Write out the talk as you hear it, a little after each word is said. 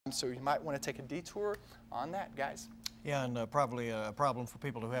And so you might want to take a detour on that, guys. Yeah, and probably a problem for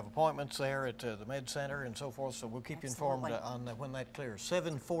people who have appointments there at the Med Center and so forth, so we'll keep you informed on when that clears.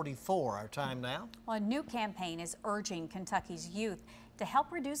 7:44 our time now. Well, a new campaign is urging Kentucky's youth to help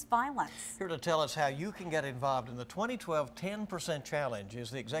reduce violence. Here to tell us how you can get involved in the 2012 10% Challenge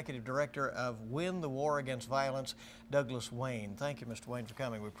is the Executive Director of Win the War Against Violence, Douglas Wain. Thank you, Mr. Wain, for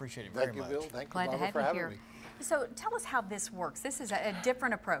coming. We appreciate it very much. Thank you, Bill. Thank you, Glad to have for you having here. me. So tell us how this works. This is a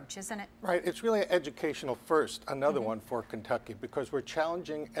different approach, isn't it? Right, it's really educational first, another one for Kentucky, because we're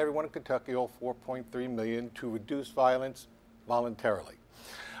challenging everyone in Kentucky, all 4.3 million, to reduce violence voluntarily.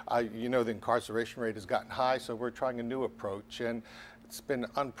 You know, the incarceration rate has gotten high, so we're trying a new approach, and it's been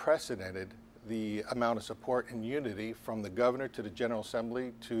unprecedented, the amount of support and unity from the governor to the General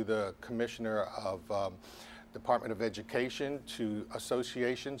Assembly to the Commissioner of Department of Education to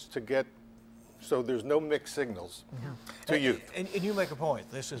associations to get so there's no mixed signals to youth. And you make a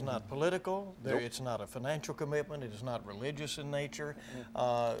point. This is not political. Nope. It's not a financial commitment. It is not religious in nature.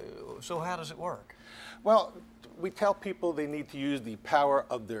 So how does it work? Well, we tell people they need to use the power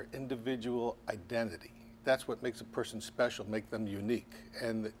of their individual identity. That's what makes a person special, make them unique.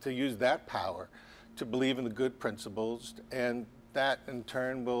 And to use that power to believe in the good principles, and that in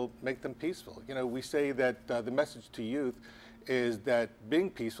turn will make them peaceful. You know, we say that the message to youth is that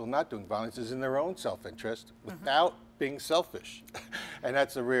being peaceful, not doing violence, is in their own self-interest without being selfish. And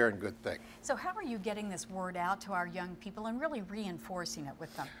that's a rare and good thing. So how are you getting this word out to our young people and really reinforcing it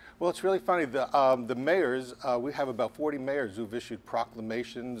with them? Well, it's really funny. The mayors, we have about 40 mayors who've issued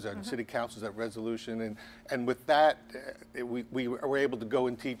proclamations and city councils that resolution. And with that, we were able to go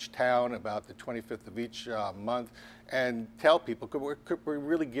into each town about the 25th of each month and tell people, we're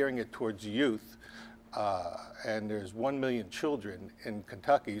really gearing it towards youth. And there's 1 million children in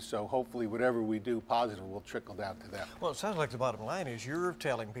Kentucky, so hopefully whatever we do positive will trickle down to them. Well, it sounds like the bottom line is you're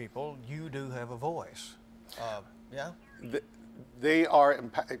telling people you do have a voice. Yeah? They are,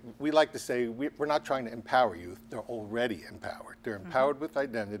 we like to say, we're not trying to empower youth, they're already empowered. They're empowered with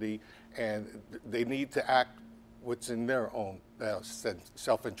identity, and they need to act what's in their own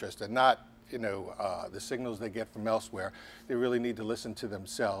self-interest and not, you know, the signals they get from elsewhere. They really need to listen to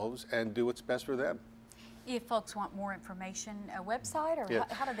themselves and do what's best for them. If folks want more information, a website, or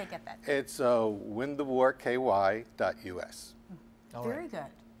how do they get that? It's WDKY.us. Very good.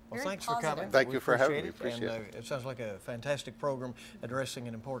 Well, Very thanks positive. for coming. Thank We you for having me. Appreciate Appreciate it. It sounds like a fantastic program addressing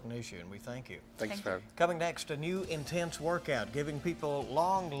an important issue, and we thank you. Thanks for having me. Coming next, a new intense workout, giving people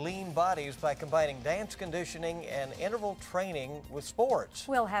long, lean bodies by combining dance conditioning and interval training with sports.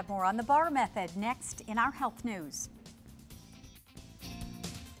 We'll have more on the bar method next in our health news.